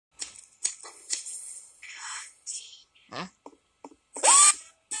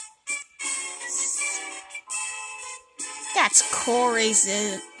That's Corey's.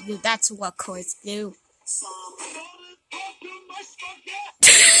 That's what Corey's do.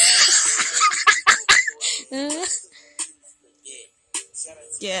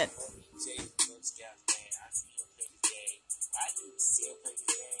 Good.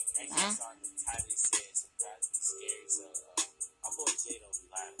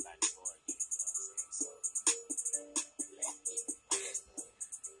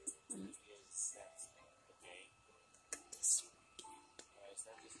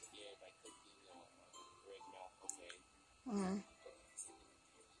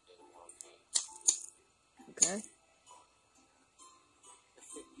 Okay.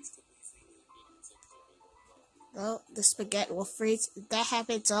 Well, the spaghetti will freeze. That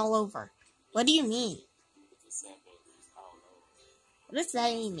happens all over. What do you mean? What does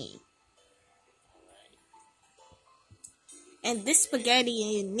that even mean? And this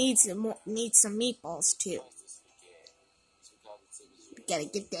spaghetti needs some meatballs too. You gotta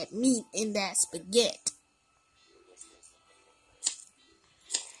get that meat in that spaghetti.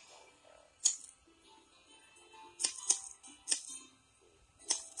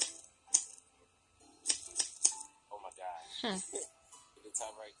 Huh. The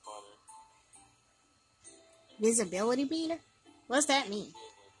top right corner. Visibility meter? What's that mean?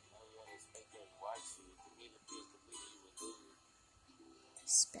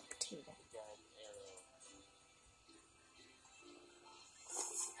 Spectator.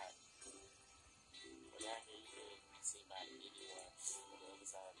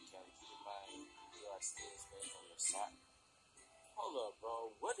 Hold up,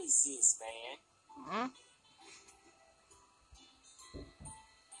 bro. What is this, man? Huh?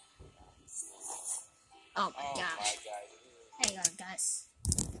 Oh my gosh. Hang on, guys.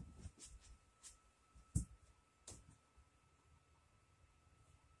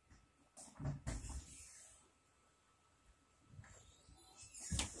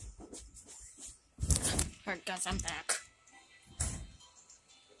 Alright, guys, I'm back.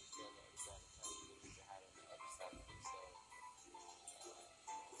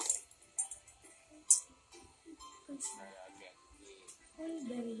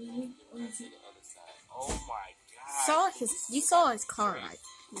 Oh my god. You saw his car, right?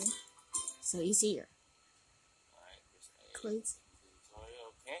 Yeah. So he's here. Close.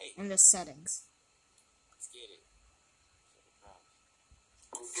 Okay. In the settings. Let's get it.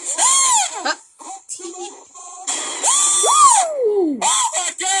 TV. Oh my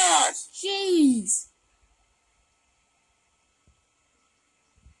gosh! Jeez.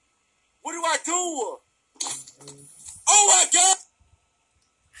 What do I do? Oh my god!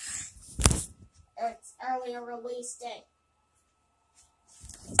 It's earlier release date.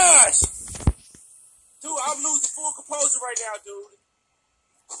 Gosh! Dude, I'm losing full composure right now, dude.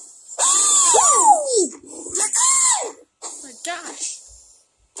 Oh my gosh.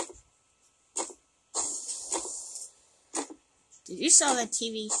 Did you saw that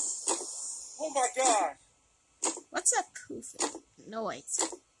TV? Oh my god! What's that poof noise?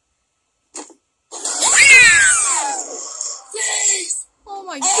 Jeez! Oh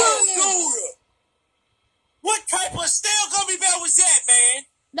my Oh, goodness! dude! What type of stale gummy bear was that, man?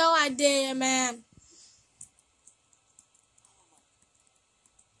 No idea, man.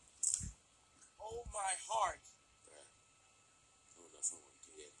 Oh my heart. I don't know if I want to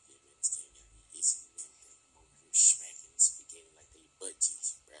do that again, man. This thing got me hissing, man. I'm over here smacking the spaghetti like they butt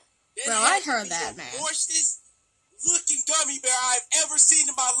cheeks, bro. Bro, I heard that, man. The moistest looking gummy bear I've ever seen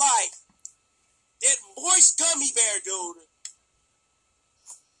in my life. That moist gummy bear, dude.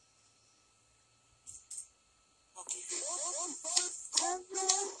 Okay.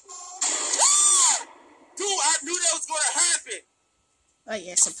 Dude, I knew that was going to happen. Well,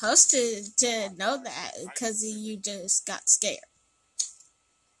 you're supposed to know that because you just got scared.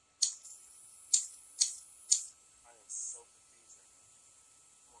 I am so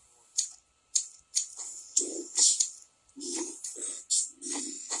confused.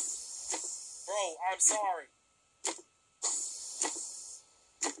 Bro, I'm sorry.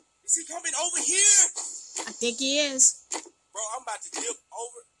 Is he coming over here? I think he is. Bro, I'm about to dip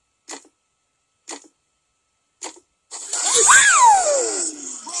over.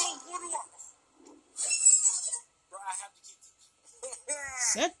 Bro, I have to get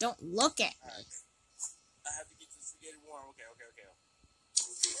Seth, don't look at me. I have to get the spaghetti warm. Okay.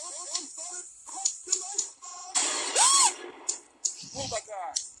 Oh my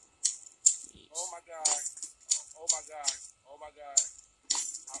god. Oh my god. Oh my god. Oh my god.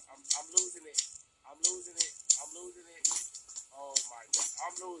 I'm losing it. I'm losing it. Oh my god.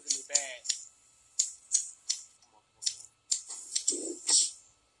 I'm losing it bad.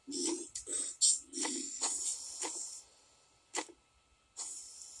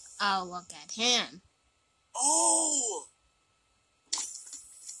 Oh, look at him. Oh!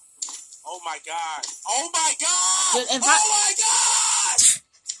 Oh my god! Oh my god! Dude, Oh my god!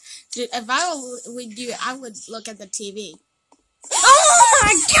 Dude, if I were with you, I would look at the TV. Oh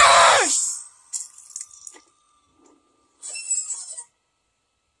my gosh!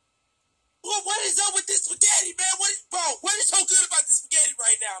 Well, what is up with this spaghetti, man? What is so good about this spaghetti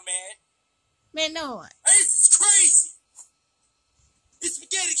right now, man? Man, no one. This is crazy. This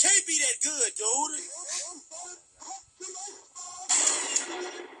spaghetti can't be that good, dude.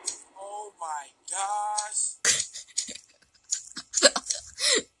 Oh my gosh.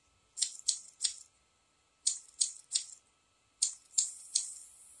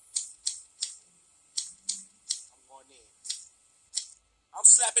 I'm going in. I'm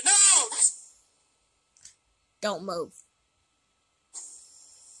slapping. No! Don't move.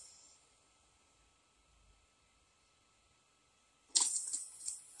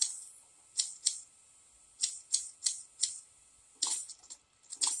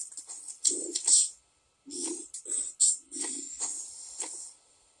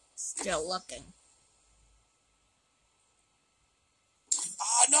 Still looking.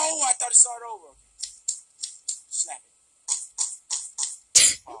 Oh no! I thought it started over. Slap it.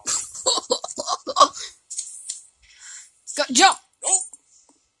 Oh. Go, jump! Nope.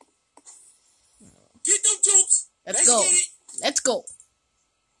 Get them jukes. Let's go. Get it. Let's go.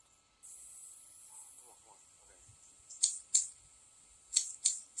 Come on.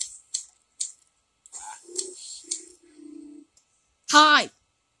 Okay. Hide!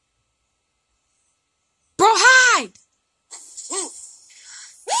 Bro, hide! Woo!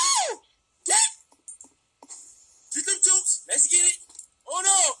 Get them jukes. Let's get it. Oh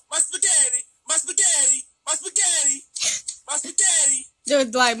no! My spaghetti! My spaghetti! My spaghetti! My spaghetti!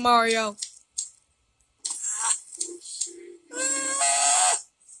 Dude, like Mario.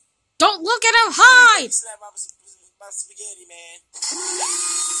 Don't look at him, hide! Slap my spaghetti, man.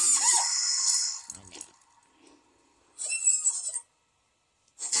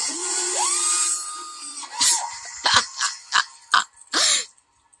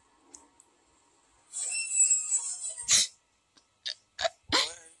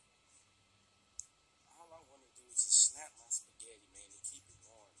 All I want to do is just snap my spaghetti, man, and keep it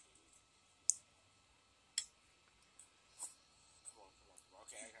going, dude. Come on.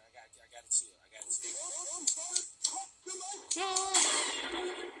 Okay, I gotta chill.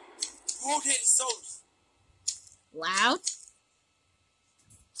 Oh, that is so Loud?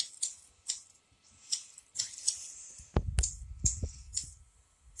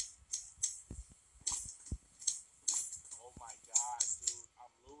 Oh my gosh, dude,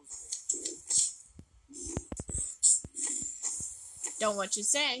 I'm losing it. Don't what you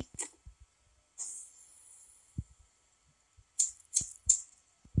say.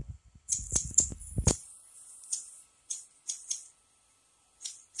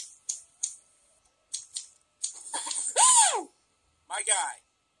 My guy.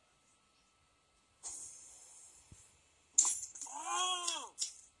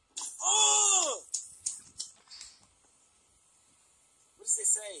 Oh! What does it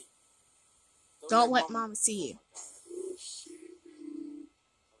say? Don't let mama see you.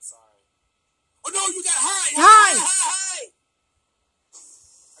 I'm sorry. Oh no, you got hide! Hide!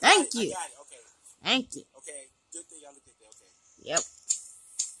 Thank you. I got it. Okay. Thank you. Okay. Good thing I looked at that. Okay. Yep.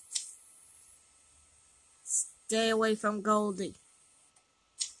 Stay away from Goldie.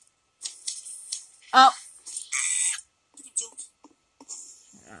 Oh. Get him, Juke.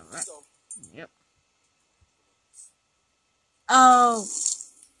 Alright. Let's go. Yep. Oh.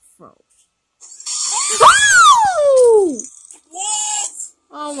 Froze. Woo! What?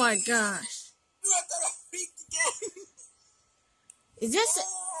 Oh my gosh. Dude, I thought I beat the game. Is this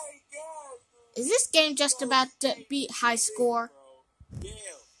Oh my god, is this game just about to beat high score? bro. Yeah.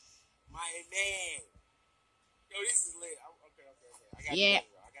 My man. Yo, this is lit. Okay. I gotta Yeah. do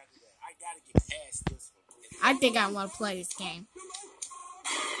that, bro. I gotta do that. I gotta get past this one. I think I want to play this game.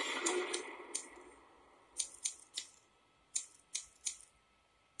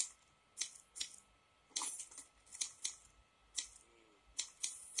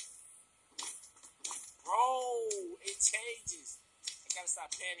 Bro, it changes. I gotta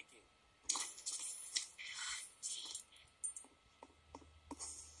stop panicking.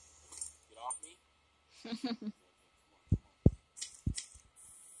 Get off me.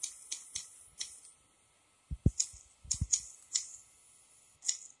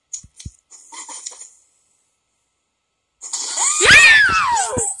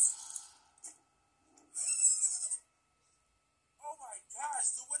 Oh my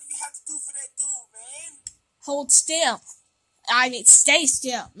gosh, dude, what do you have to do for that dude, man? Hold still. I mean, stay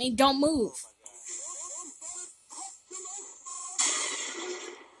still. I mean, don't move.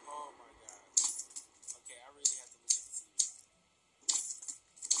 Oh my god. Okay, I really have to look at the TV.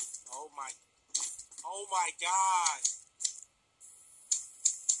 Oh my god.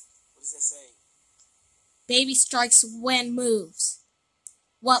 What does that say? Baby strikes when moves.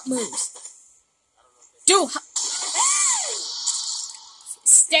 What moves? I don't know if that's... Do.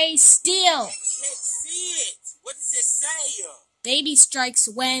 Stay still. I can't see it. What does it say? Baby strikes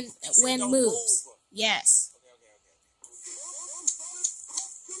when don't moves. move. Yes. Okay.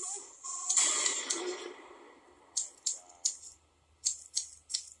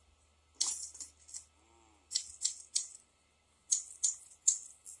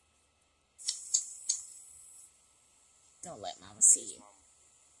 Don't let mama see you.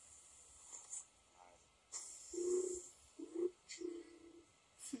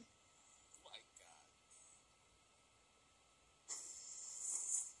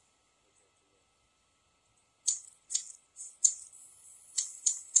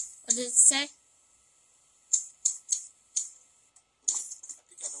 What did it say? I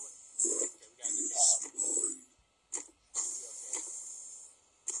think I know what. Okay, we gotta do this.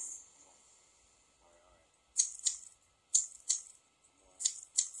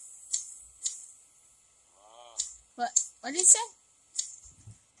 What did it say?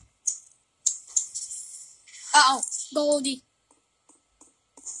 Uh-oh. Goldie.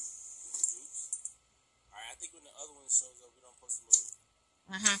 Alright, I think when the other one shows up, we don't supposed to move.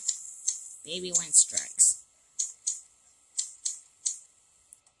 Uh-huh. Baby when strikes.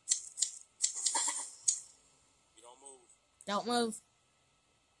 You don't move. Don't move.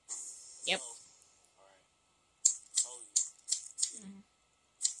 Yep. Alright. Told you.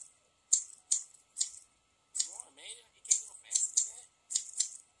 Come on, man. You can't go faster than that.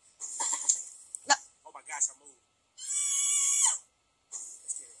 No. Oh my gosh, I moved.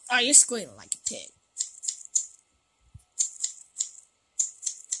 Oh, you're squealing like a pig.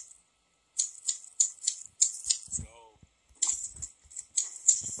 Let's go.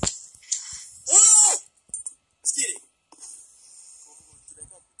 Oh! Let's get it. Come on.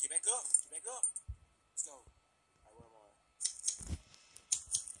 Get back up. Let's go. Alright, where am I?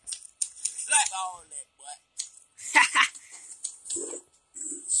 Like all that, boy.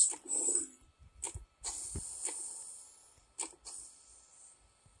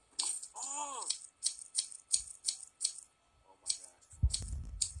 Oh! Oh my gosh.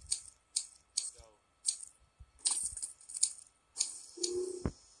 Let's go.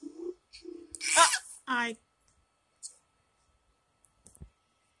 I.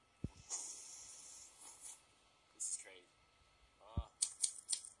 This is crazy. Come on.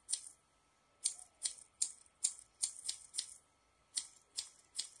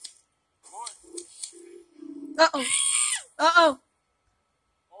 Uh-oh. Uh-oh.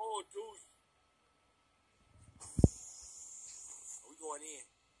 Oh, dude. We going in.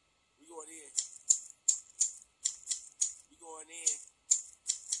 We going in.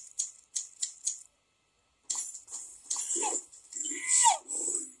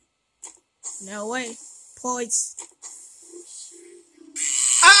 No way. Poiised.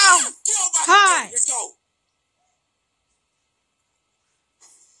 Oh! Get on my Hi. Let's go.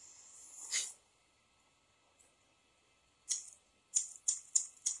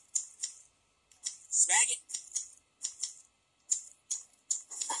 Spaghet.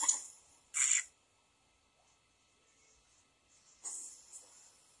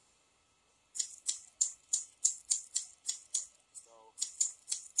 Let's go.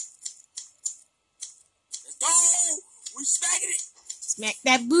 We smacking it. Smack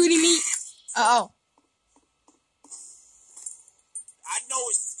that booty meat. Uh-oh. I know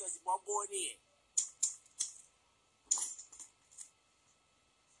it's because one going in.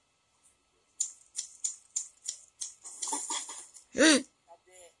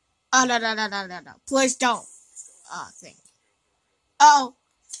 Oh, no. Please don't. Oh, thank you. Oh,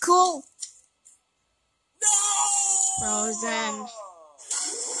 cool. No! Frozen.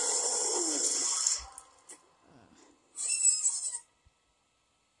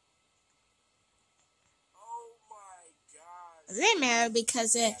 Oh my god. They mad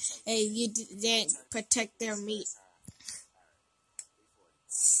because you didn't protect their meat.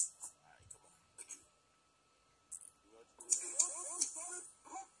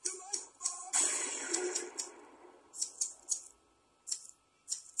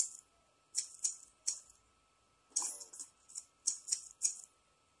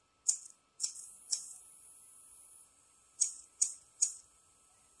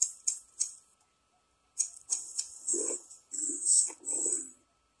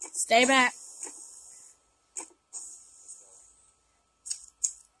 Stay back.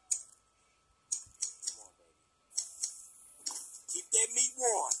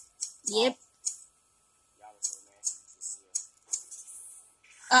 one. Yep. Y'all are so nasty. Just here.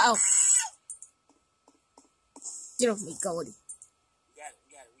 Uh-oh. Get off me, Goldie. We got it.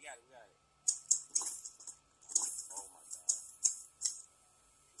 Oh my god.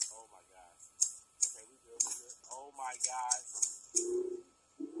 Oh my god. Okay, we good. Oh my god.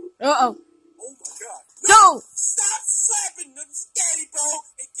 Uh-oh. Oh my god. No! Stop slapping the spaghetti, bro,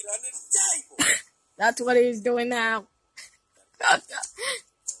 and get under the table. That's what he's doing now.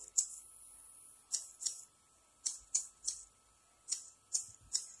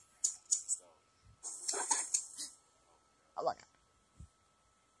 Oh my god.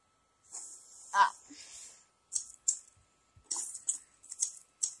 Ah.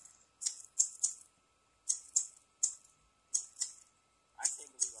 I can't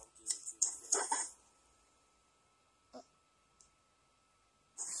believe I'm getting to this.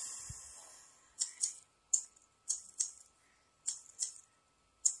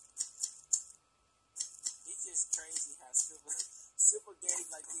 It's just crazy how simple games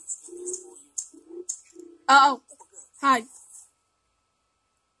like this can just fool you. Uh-oh. Oh my god. Hi. Come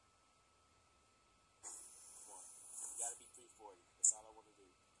on. You gotta be 340. That's all I want to do.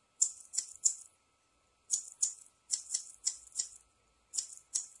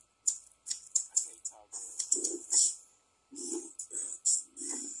 I can't talk, man.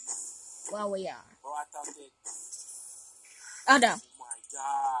 Well, we are. Bro, I thought that. Oh, no. Oh my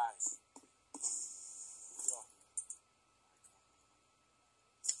gosh. Yo.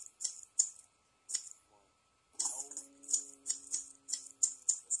 Oh.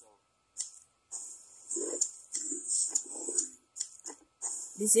 Let's go.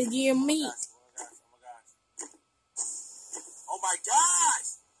 This is your meat. Oh my gosh. Oh my gosh.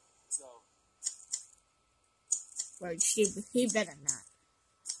 So. Well, he better not.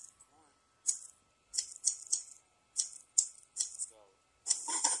 Let's go.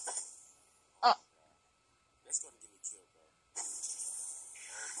 Oh. That's gonna get me killed, bro.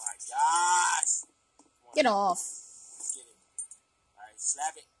 Oh my gosh. Come on. Get off. Let's get it. Alright,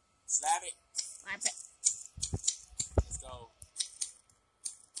 slap it. Slap it. Slap it. Let's go.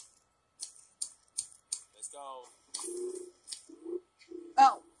 Let's go.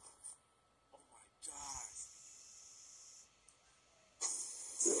 Oh. Oh my gosh.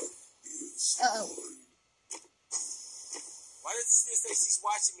 Uh-oh. Why does this say she's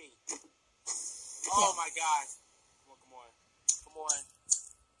watching me? Oh my gosh. Come on. Come on.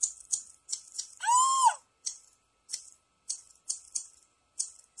 Ah!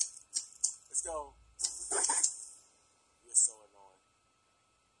 Let's go. You're so annoying.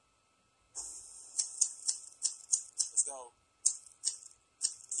 Let's go.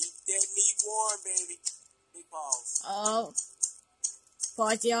 Keep that meat warm, baby. Big balls. Oh.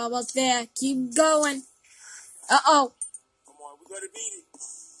 Party almost there. Keep going. Uh-oh. Come on, we're gonna beat it.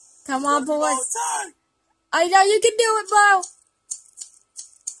 Come on, boys. Time. I know you can do it, bro.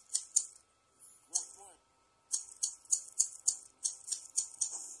 Come on.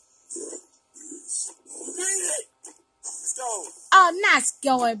 Beat it. Let's go. Oh, nice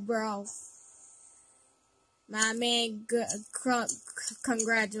going, bro. My man,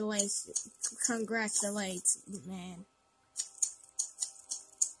 congratulations. Congratulations, man.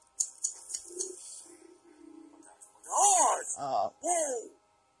 God. Oh. Whoa.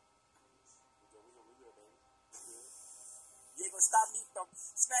 We good, baby. You ain't gonna stop me from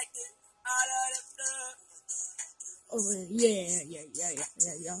smacking out of the. Oh, yeah.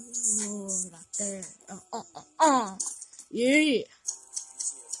 Oh, right there. Yeah.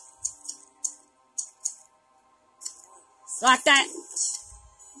 Like that.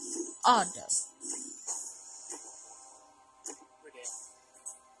 Oh, no. We're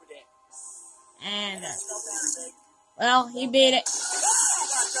dead. And, No matter, baby. well, he beat it. Oh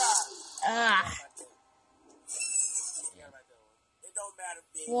my God. Ah. It don't matter,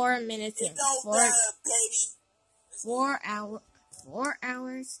 baby. 4 minutes It and don't 4 matter, baby. 4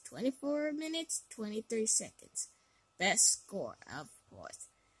 hours, 24 minutes, 23 seconds. Best score, of course.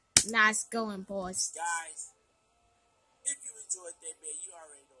 Nice going, boys. Guys, if you enjoyed that, man, you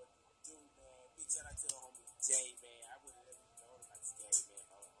already know what to do, man. Big shout out to the homie Jay, man. I would have never known about this game, man.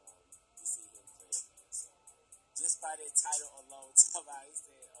 To see him play, man. So, just by that title alone, talk about it,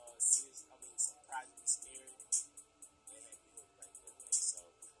 surprisingly scary. They had me hooked right there, man. So,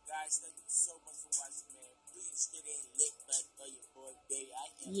 guys, thank you so much for watching, man. Please hit that lit button for your boy, baby.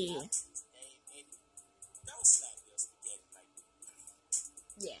 I am Yeah. out today, baby. Don't slap your spaghetti like that.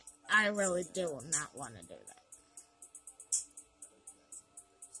 Yeah, I really do not want to do that.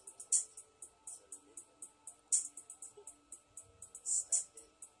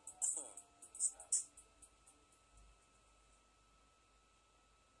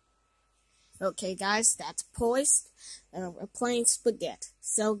 Okay, guys, that's poised. We're playing spaghetti.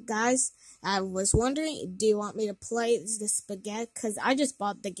 So, guys, I was wondering, do you want me to play the spaghetti? Because I just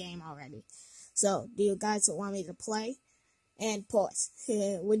bought the game already. So, do you guys want me to play? And pause.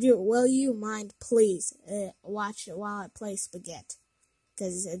 Will you mind, please, watch while I play spaghetti?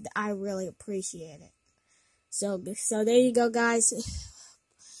 Because I really appreciate it. So there you go, guys.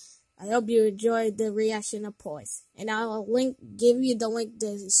 I hope you enjoyed the reaction of Poise. And I'll give you the link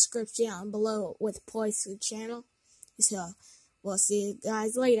in the description down below with Poise's channel. So we'll see you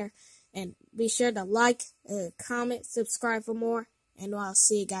guys later. And be sure to like, comment, subscribe for more. And I'll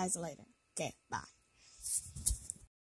see you guys later. Okay, bye.